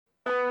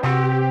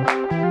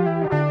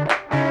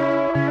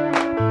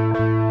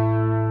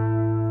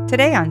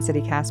Today on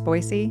CityCast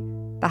Boise,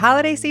 the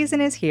holiday season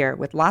is here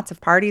with lots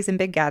of parties and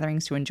big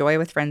gatherings to enjoy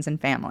with friends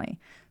and family.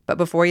 But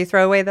before you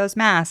throw away those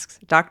masks,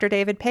 Dr.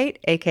 David Pate,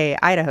 aka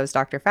Idaho's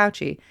Dr.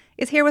 Fauci,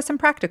 is here with some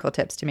practical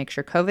tips to make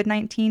sure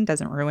COVID-19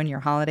 doesn't ruin your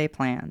holiday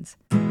plans.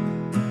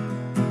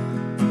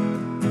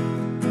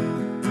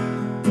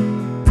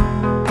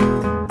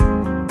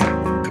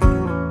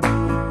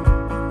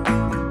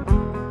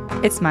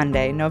 It's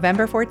Monday,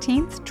 November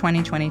 14th,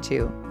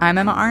 2022. I'm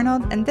Emma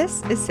Arnold, and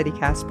this is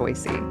CityCast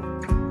Boise.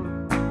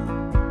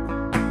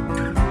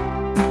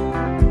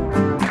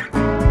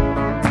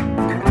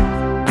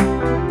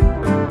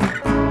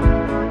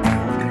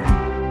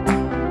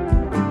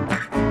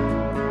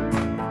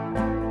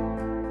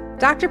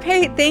 Dr.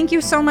 Pate, thank you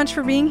so much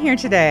for being here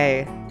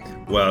today.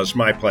 Well, it's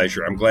my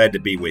pleasure. I'm glad to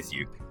be with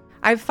you.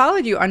 I've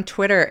followed you on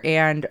Twitter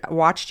and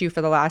watched you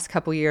for the last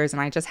couple years,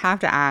 and I just have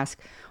to ask,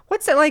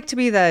 what's it like to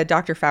be the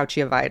Dr.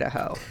 Fauci of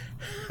Idaho?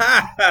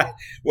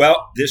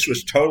 Well, this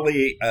was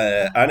totally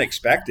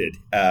unexpected.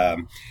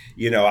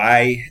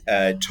 I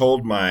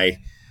told my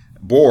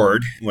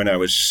board when I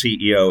was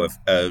CEO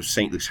of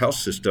St. Luke's Health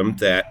System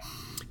that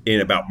in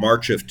about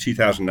March of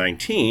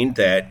 2019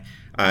 that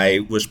I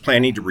was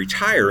planning to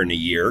retire in a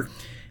year.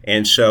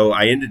 And so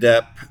I ended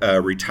up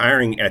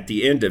retiring at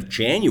the end of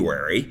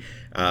January,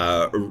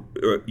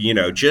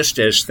 just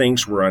as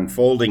things were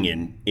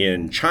unfolding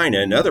in China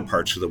and other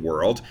parts of the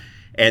world.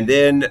 And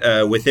then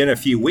within a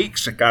few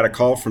weeks, I got a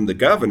call from the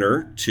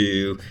governor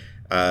to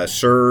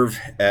serve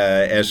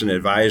as an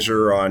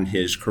advisor on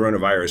his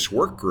coronavirus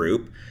work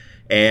group.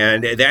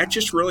 And that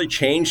just really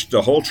changed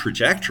the whole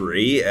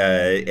trajectory,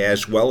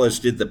 as well as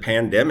did the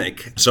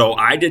pandemic. So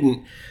I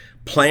didn't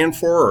plan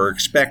for or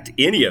expect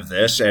any of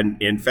this.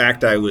 And in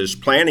fact, I was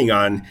planning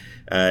on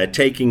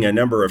taking a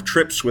number of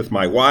trips with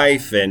my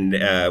wife, and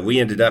we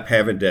ended up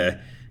having to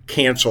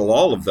cancel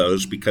all of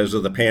those because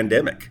of the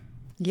pandemic.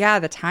 Yeah,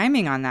 the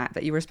timing on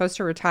that you were supposed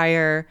to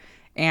retire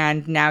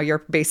and now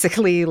you're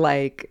basically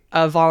like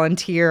a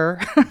volunteer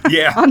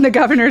on the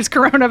governor's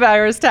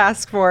coronavirus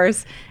task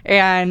force.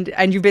 And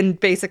you've been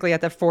basically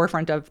at the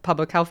forefront of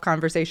public health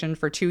conversation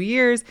for 2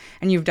 years,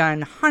 and you've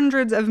done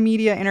hundreds of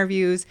media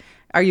interviews.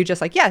 Are you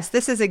just like, yes,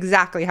 this is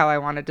exactly how I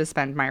wanted to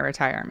spend my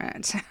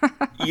retirement?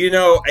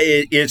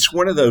 It's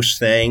one of those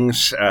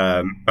things.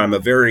 I'm a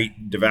very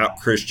devout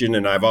Christian,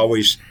 and I've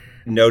always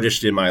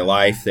noticed in my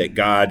life that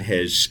God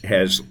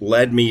has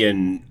led me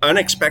in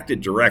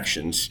unexpected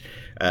directions.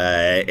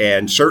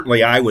 And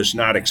certainly I was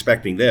not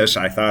expecting this.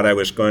 I thought I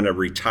was going to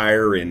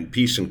retire in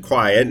peace and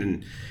quiet.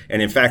 And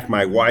in fact,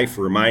 my wife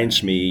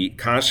reminds me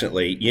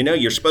constantly,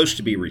 you're supposed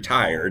to be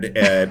retired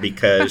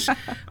because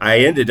I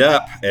ended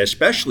up,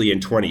 especially in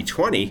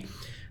 2020,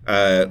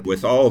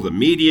 with all the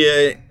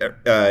media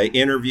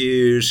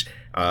interviews,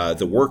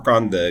 the work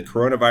on the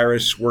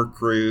coronavirus work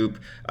group,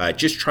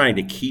 just trying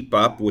to keep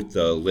up with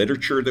the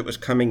literature that was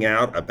coming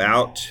out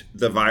about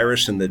the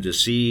virus and the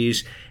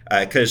disease,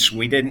 because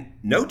we didn't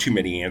know too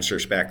many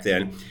answers back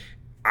then.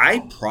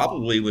 I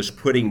probably was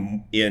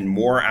putting in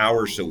more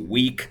hours a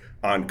week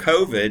on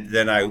COVID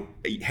than I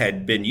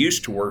had been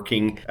used to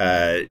working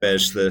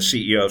as the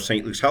CEO of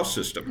St. Luke's Health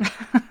System.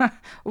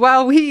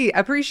 Well, we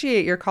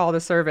appreciate your call to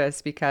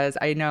service because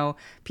I know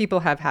people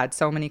have had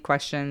so many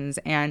questions,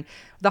 and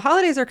the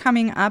holidays are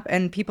coming up,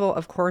 and people,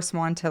 of course,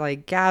 want to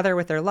gather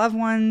with their loved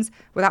ones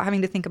without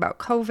having to think about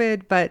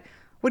COVID. But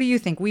what do you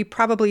think? We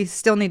probably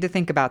still need to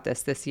think about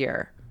this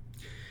year.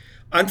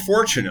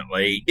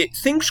 Unfortunately,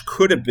 things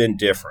could have been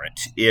different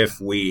if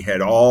we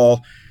had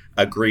all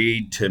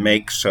agreed to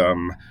make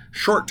some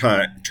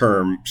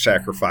short-term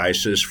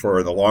sacrifices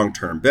for the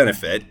long-term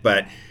benefit.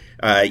 But,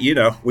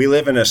 we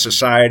live in a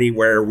society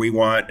where we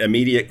want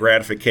immediate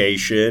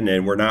gratification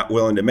and we're not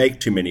willing to make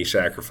too many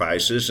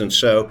sacrifices. And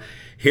so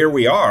here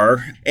we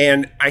are.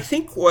 And I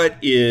think what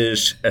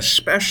is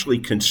especially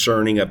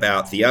concerning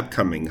about the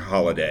upcoming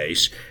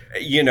holidays,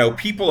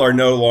 people are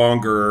no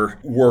longer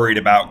worried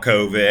about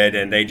COVID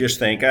and they just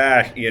think,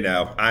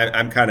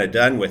 I'm kind of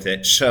done with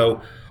it.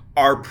 So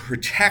our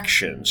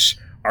protections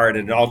are at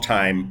an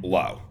all-time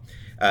low.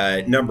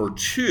 Number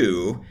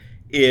two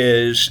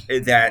is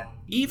that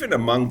even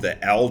among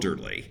the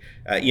elderly,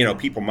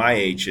 people my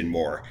age and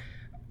more,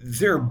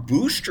 their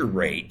booster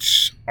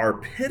rates are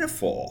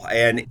pitiful.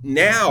 And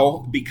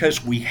now,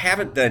 because we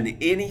haven't done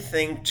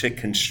anything to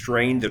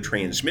constrain the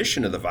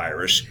transmission of the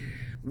virus,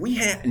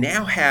 we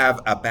now have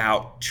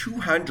about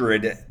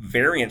 200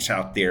 variants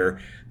out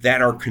there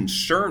that are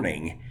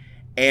concerning.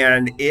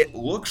 And it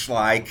looks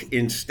like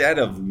instead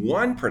of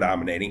one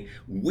predominating,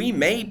 we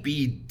may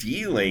be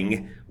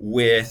dealing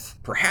with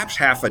perhaps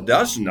half a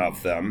dozen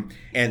of them.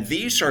 And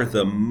these are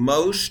the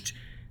most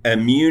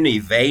immune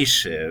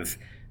evasive.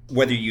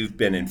 Whether you've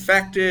been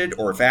infected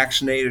or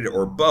vaccinated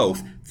or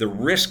both, the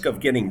risk of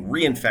getting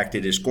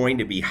reinfected is going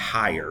to be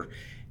higher.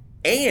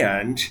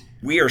 And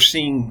we are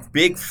seeing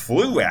big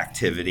flu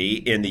activity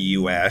in the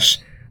U.S.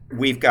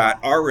 We've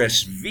got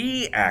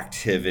RSV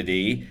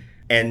activity.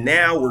 And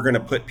now we're going to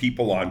put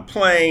people on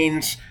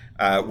planes.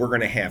 We're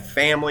going to have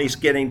families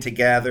getting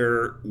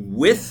together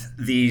with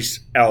these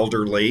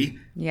elderly.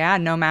 Yeah,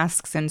 no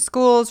masks in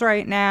schools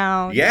right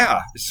now.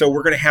 Yeah, so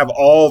we're going to have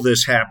all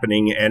this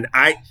happening. And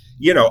I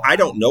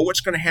don't know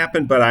what's going to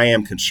happen, but I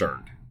am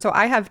concerned. So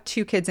I have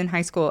two kids in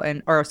high school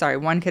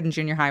one kid in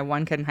junior high,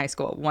 one kid in high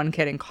school, one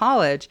kid in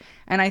college.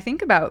 And I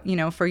think about,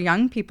 for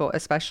young people,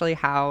 especially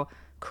how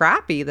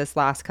crappy this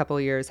last couple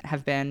of years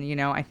have been.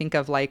 I think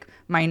of like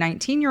my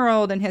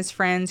 19-year-old and his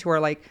friends who are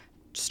like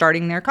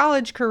starting their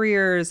college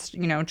careers,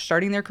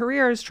 trying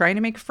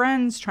to make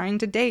friends, trying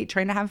to date,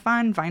 trying to have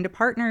fun, find a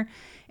partner.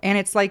 And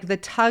it's like the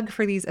tug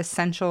for these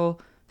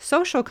essential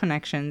social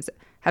connections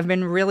have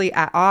been really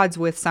at odds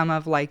with some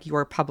of like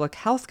your public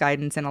health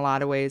guidance in a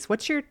lot of ways.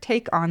 What's your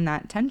take on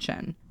that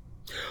tension?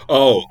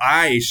 Oh,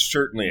 I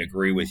certainly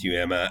agree with you,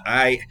 Emma.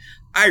 I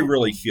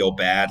really feel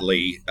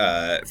badly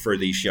for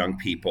these young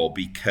people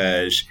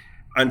because,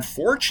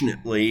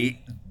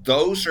 unfortunately,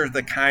 those are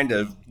the kind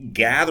of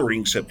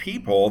gatherings of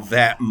people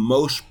that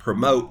most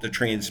promote the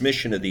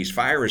transmission of these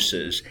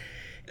viruses.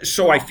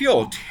 So I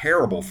feel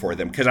terrible for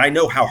them because I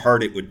know how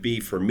hard it would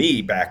be for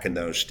me back in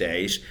those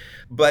days.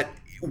 But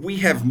we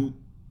have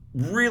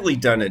really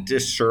done a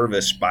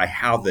disservice by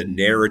how the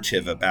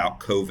narrative about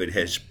COVID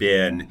has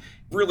been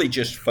really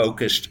just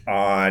focused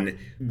on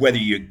whether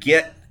you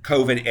get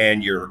COVID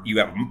and you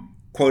have a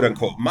quote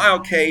unquote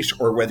mild case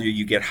or whether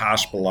you get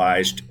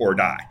hospitalized or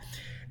die.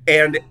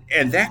 And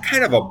that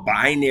kind of a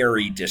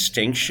binary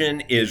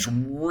distinction is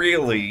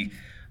really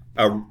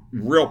a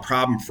real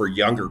problem for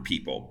younger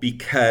people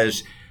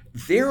because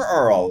there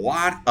are a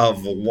lot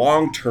of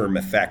long-term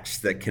effects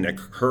that can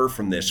occur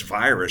from this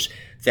virus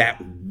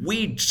that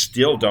we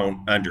still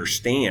don't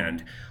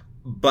understand,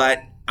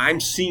 but I'm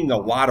seeing a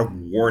lot of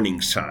warning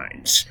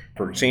signs.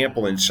 For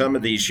example, in some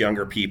of these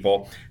younger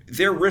people,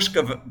 their risk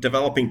of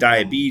developing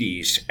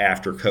diabetes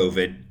after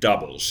COVID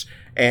doubles.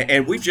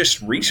 And we've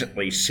just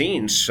recently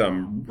seen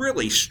some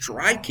really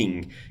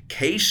striking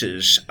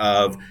cases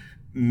of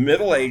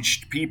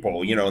middle-aged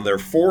people, in their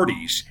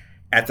 40s,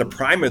 at the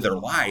prime of their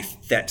life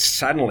that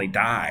suddenly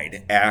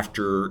died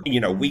after,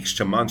 weeks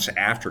to months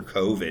after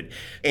COVID.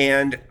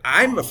 And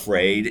I'm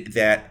afraid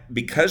that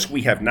because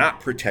we have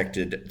not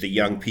protected the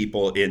young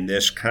people in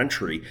this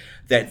country,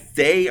 that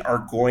they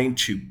are going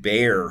to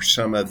bear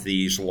some of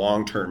these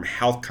long-term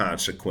health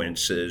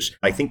consequences.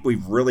 I think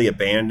we've really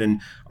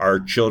abandoned our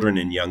children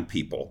and young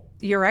people.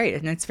 You're right.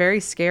 And it's very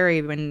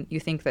scary when you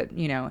think that,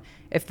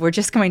 if we're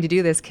just going to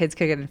do this, kids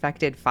could get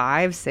infected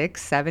 5,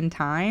 6, 7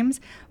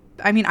 times.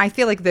 I mean, I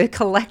feel like the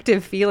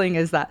collective feeling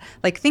is that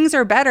like things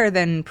are better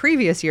than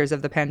previous years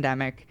of the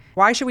pandemic.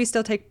 Why should we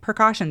still take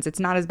precautions? It's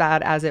not as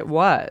bad as it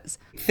was.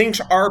 Things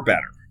are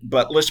better,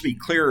 but let's be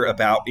clear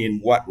about in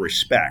what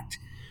respect.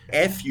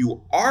 If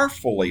you are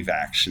fully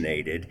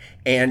vaccinated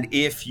and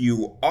if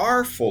you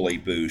are fully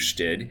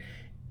boosted,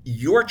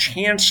 your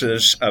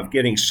chances of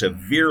getting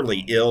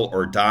severely ill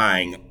or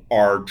dying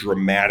are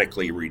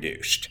dramatically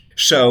reduced.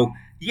 So,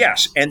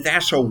 yes, and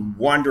that's a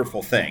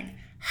wonderful thing.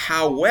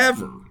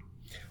 However,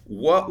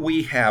 what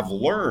we have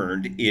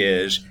learned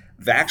is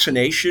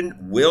vaccination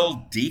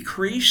will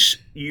decrease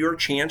your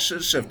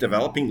chances of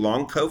developing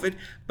long COVID,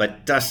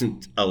 but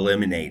doesn't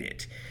eliminate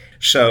it.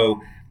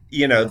 So,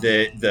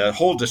 the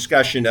whole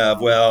discussion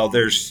of, well,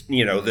 there's,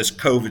 this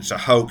COVID's a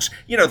hoax,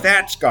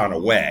 that's gone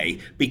away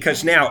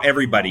because now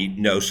everybody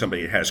knows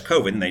somebody that has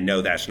COVID and they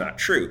know that's not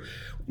true.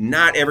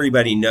 Not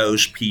everybody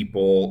knows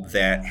people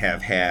that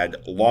have had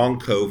long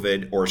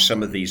COVID or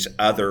some of these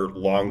other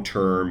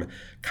long-term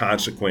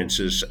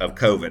consequences of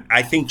COVID.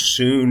 I think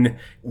soon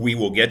we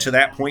will get to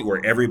that point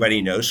where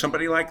everybody knows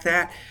somebody like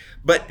that,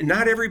 but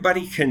not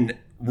everybody can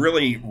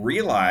really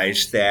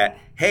realize that,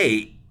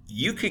 hey,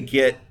 you could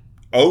get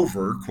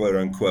over, quote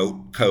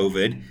unquote,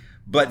 COVID,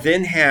 but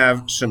then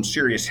have some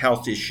serious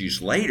health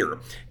issues later.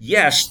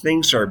 Yes,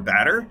 things are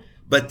better,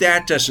 but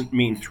that doesn't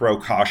mean throw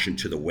caution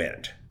to the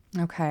wind.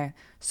 Okay.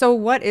 So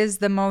what is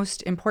the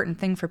most important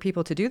thing for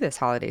people to do this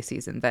holiday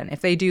season then?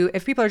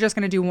 If people are just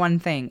going to do one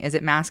thing, is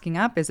it masking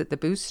up? Is it the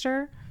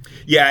booster?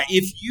 Yeah,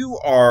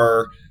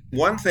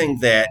 one thing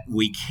that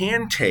we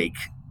can take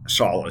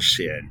solace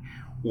in,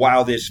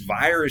 while this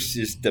virus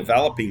is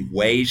developing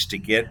ways to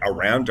get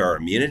around our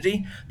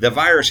immunity, the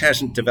virus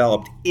hasn't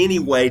developed any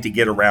way to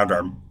get around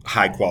our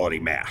high quality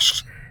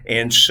masks.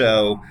 And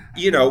so,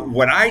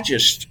 what I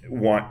just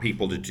want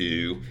people to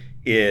do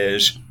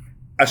is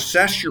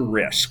assess your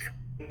risk.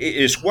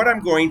 Is what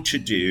I'm going to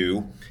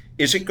do,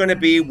 is it going to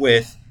be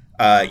with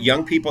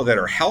young people that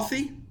are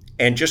healthy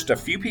and just a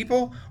few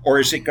people? Or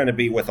is it going to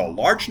be with a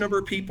large number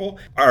of people?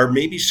 Or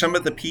maybe some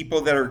of the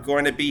people that are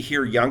going to be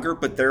here younger,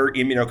 but they're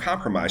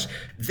immunocompromised?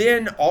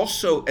 Then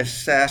also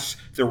assess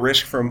the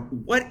risk from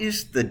what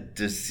is the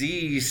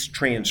disease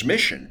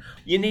transmission.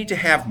 You need to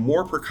have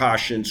more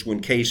precautions when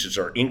cases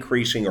are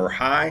increasing or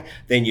high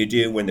than you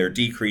do when they're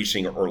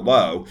decreasing or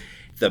low.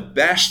 The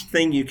best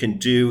thing you can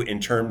do in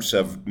terms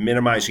of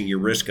minimizing your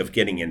risk of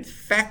getting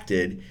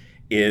infected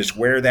is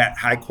wear that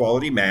high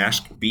quality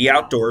mask, be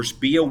outdoors,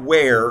 be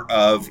aware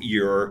of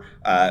your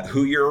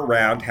who you're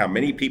around, how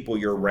many people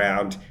you're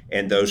around,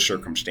 and those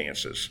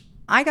circumstances.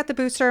 I got the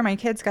booster. My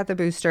kids got the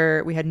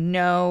booster. We had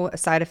no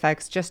side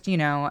effects, just,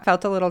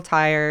 felt a little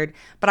tired.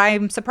 But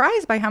I'm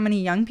surprised by how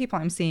many young people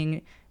I'm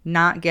seeing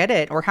not get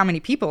it, or how many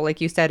people, like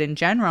you said, in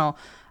general.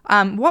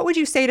 What would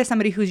you say to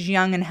somebody who's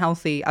young and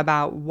healthy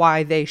about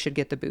why they should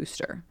get the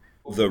booster?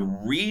 The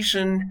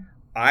reason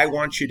I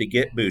want you to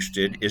get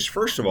boosted is,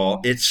 first of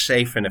all, it's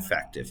safe and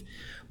effective.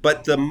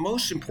 But the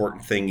most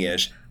important thing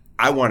is,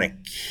 I want to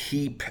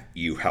keep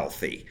you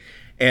healthy.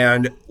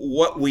 And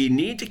what we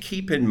need to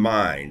keep in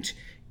mind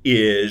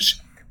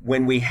is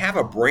when we have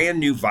a brand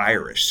new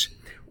virus,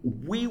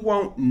 we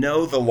won't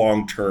know the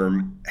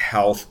long-term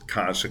health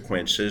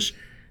consequences,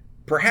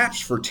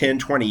 perhaps for 10,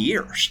 20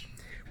 years.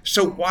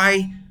 So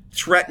why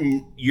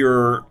threaten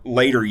your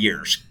later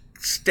years?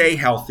 Stay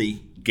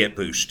healthy, get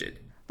boosted.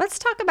 Let's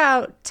talk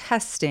about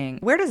testing.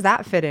 Where does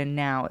that fit in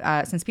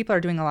now? Since people are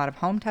doing a lot of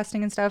home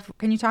testing and stuff,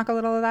 can you talk a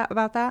little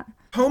about that?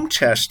 Home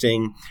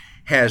testing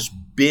has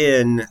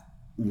been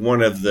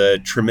one of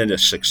the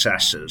tremendous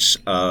successes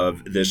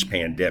of this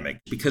pandemic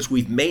because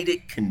we've made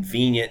it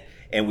convenient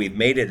and we've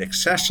made it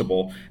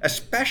accessible,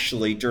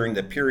 especially during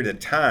the period of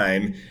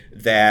time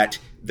that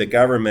the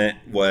government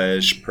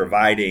was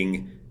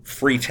providing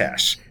free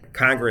tests.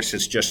 Congress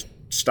has just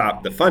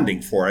stopped the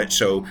funding for it,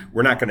 so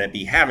we're not going to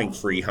be having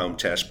free home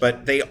tests,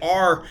 but they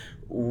are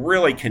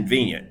really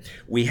convenient.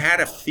 We had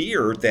a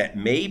fear that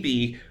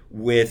maybe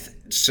with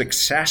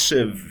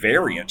successive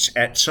variants,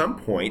 at some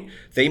point,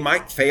 they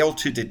might fail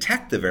to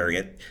detect the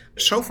variant.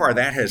 So far,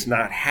 that has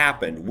not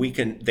happened.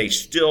 They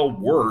still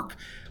work,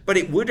 but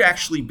it would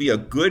actually be a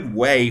good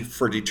way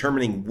for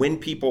determining when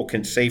people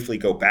can safely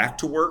go back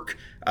to work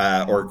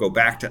or go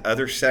back to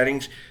other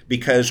settings,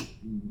 because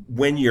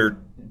when your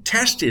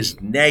test is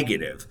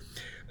negative,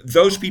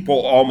 those people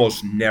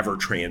almost never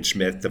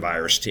transmit the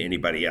virus to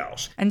anybody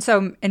else. And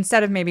so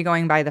instead of maybe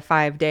going by the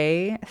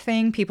 5-day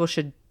thing, people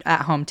should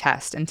at home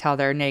test until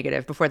they're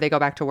negative before they go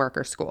back to work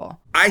or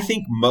school. I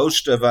think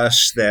most of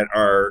us that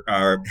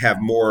have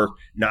more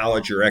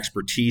knowledge or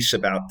expertise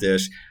about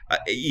this,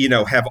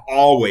 have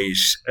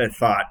always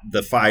thought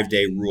the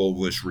 5-day rule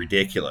was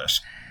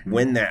ridiculous.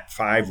 When that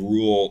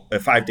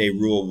 5-day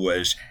rule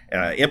was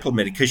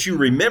implemented, because you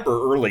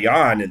remember early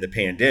on in the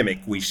pandemic,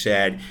 we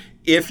said,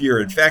 if you're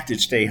infected,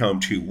 stay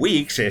home 2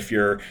 weeks. If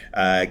you're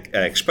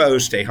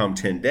exposed, stay home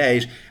 10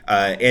 days.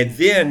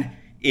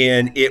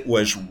 And it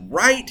was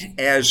right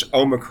as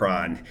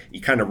Omicron,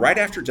 kind of right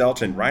after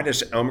Delta and right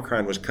as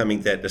Omicron was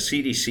coming, that the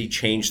CDC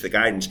changed the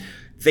guidance.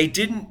 They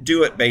didn't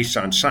do it based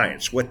on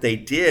science. What they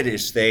did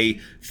is they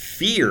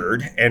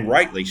feared, and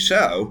rightly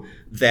so,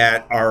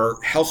 that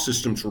our health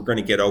systems were going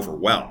to get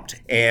overwhelmed.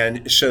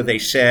 And so they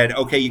said,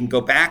 okay, you can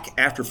go back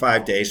after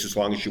 5 days as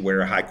long as you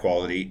wear a high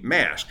quality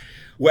mask.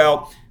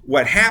 Well,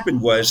 what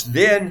happened was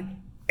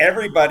then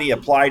everybody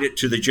applied it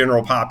to the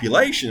general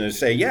population and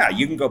say, yeah,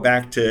 you can go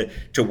back to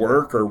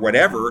work or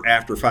whatever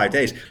after 5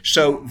 days.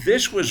 So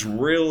this was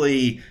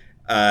really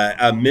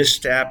a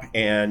misstep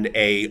and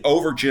a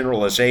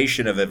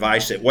overgeneralization of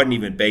advice that wasn't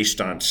even based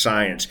on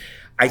science.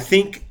 I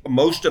think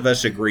most of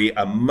us agree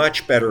a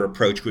much better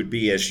approach would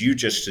be, as you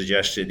just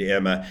suggested,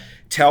 Emma,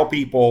 tell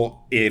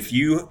people if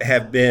you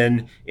have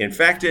been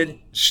infected,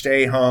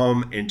 stay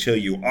home until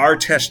you are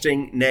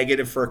testing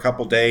negative for a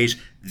couple days,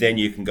 then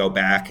you can go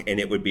back and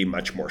it would be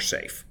much more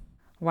safe.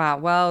 Wow.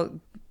 Well,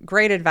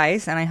 great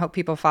advice. And I hope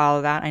people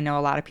follow that. I know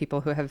a lot of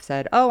people who have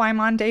said, oh, I'm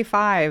on day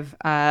 5.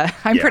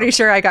 I'm pretty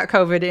sure I got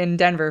COVID in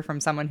Denver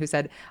from someone who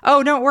said,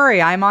 oh, don't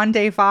worry, I'm on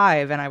day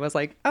 5. And I was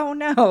like, oh,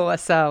 no.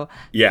 So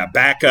yeah,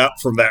 back up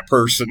from that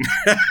person.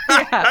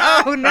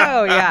 Yeah. Oh,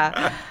 no.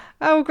 Yeah.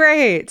 Oh,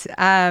 great.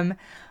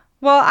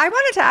 Well, I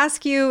wanted to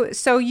ask you,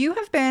 so you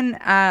have been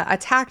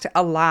attacked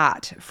a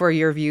lot for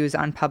your views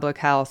on public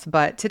health,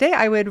 but today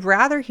I would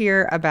rather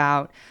hear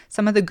about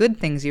some of the good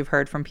things you've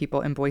heard from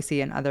people in Boise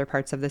and other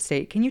parts of the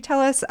state. Can you tell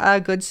us a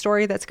good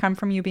story that's come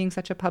from you being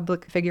such a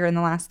public figure in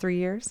the last 3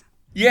 years?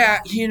 Yeah,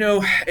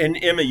 and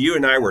Emma, you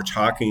and I were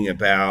talking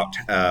about,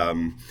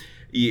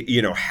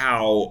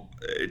 how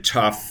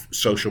tough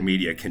social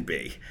media can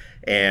be.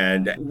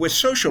 And with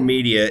social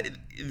media,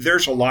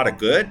 there's a lot of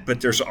good, but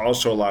there's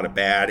also a lot of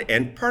bad.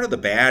 And part of the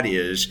bad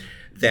is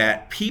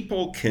that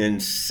people can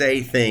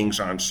say things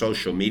on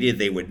social media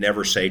they would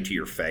never say to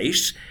your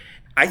face.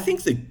 I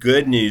think the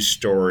good news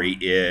story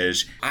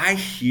is I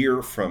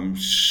hear from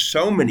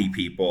so many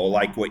people,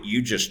 like what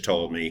you just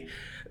told me,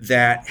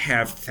 that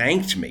have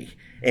thanked me.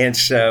 And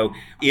so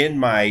in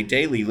my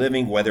daily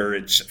living, whether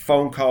it's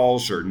phone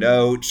calls or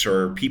notes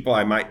or people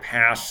I might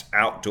pass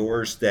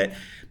outdoors, that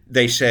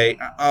they say,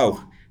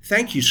 oh,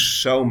 thank you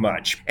so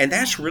much. And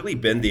that's really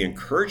been the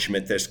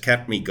encouragement that's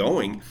kept me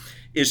going,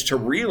 is to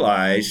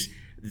realize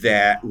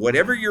that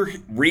whatever you're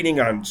reading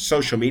on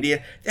social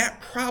media, that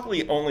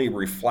probably only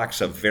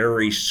reflects a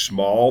very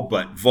small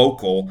but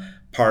vocal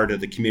part of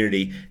the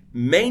community.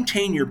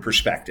 Maintain your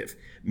perspective.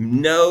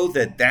 know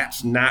that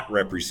that's not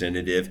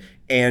representative,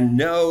 and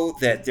know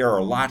that there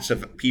are lots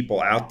of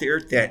people out there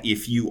that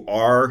if you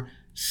are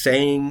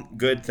saying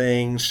good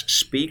things,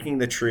 speaking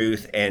the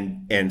truth,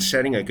 and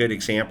setting a good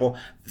example,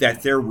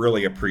 that they're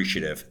really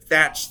appreciative.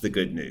 That's the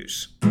good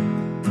news.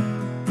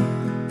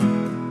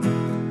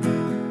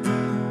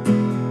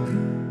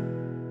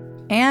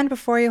 And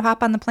before you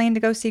hop on the plane to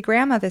go see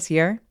Grandma this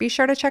year, be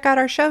sure to check out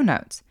our show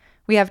notes.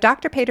 We have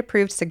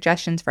doctor-paid-approved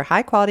suggestions for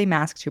high-quality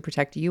masks to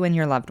protect you and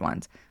your loved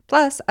ones,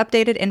 plus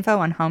updated info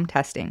on home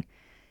testing.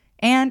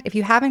 And if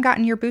you haven't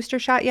gotten your booster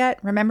shot yet,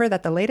 remember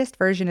that the latest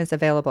version is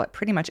available at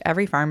pretty much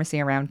every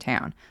pharmacy around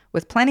town,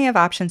 with plenty of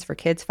options for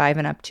kids 5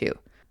 and up too.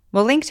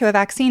 We'll link to a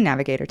vaccine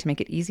navigator to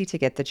make it easy to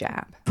get the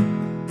jab.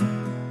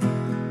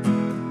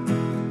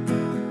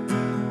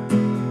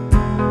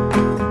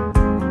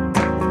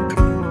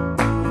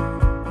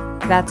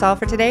 That's all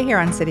for today here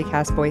on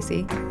CityCast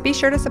Boise. Be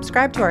sure to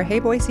subscribe to our Hey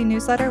Boise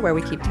newsletter where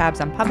we keep tabs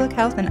on public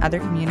health and other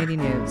community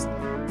news.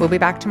 We'll be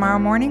back tomorrow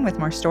morning with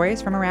more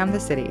stories from around the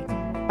city.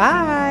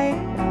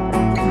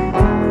 Bye!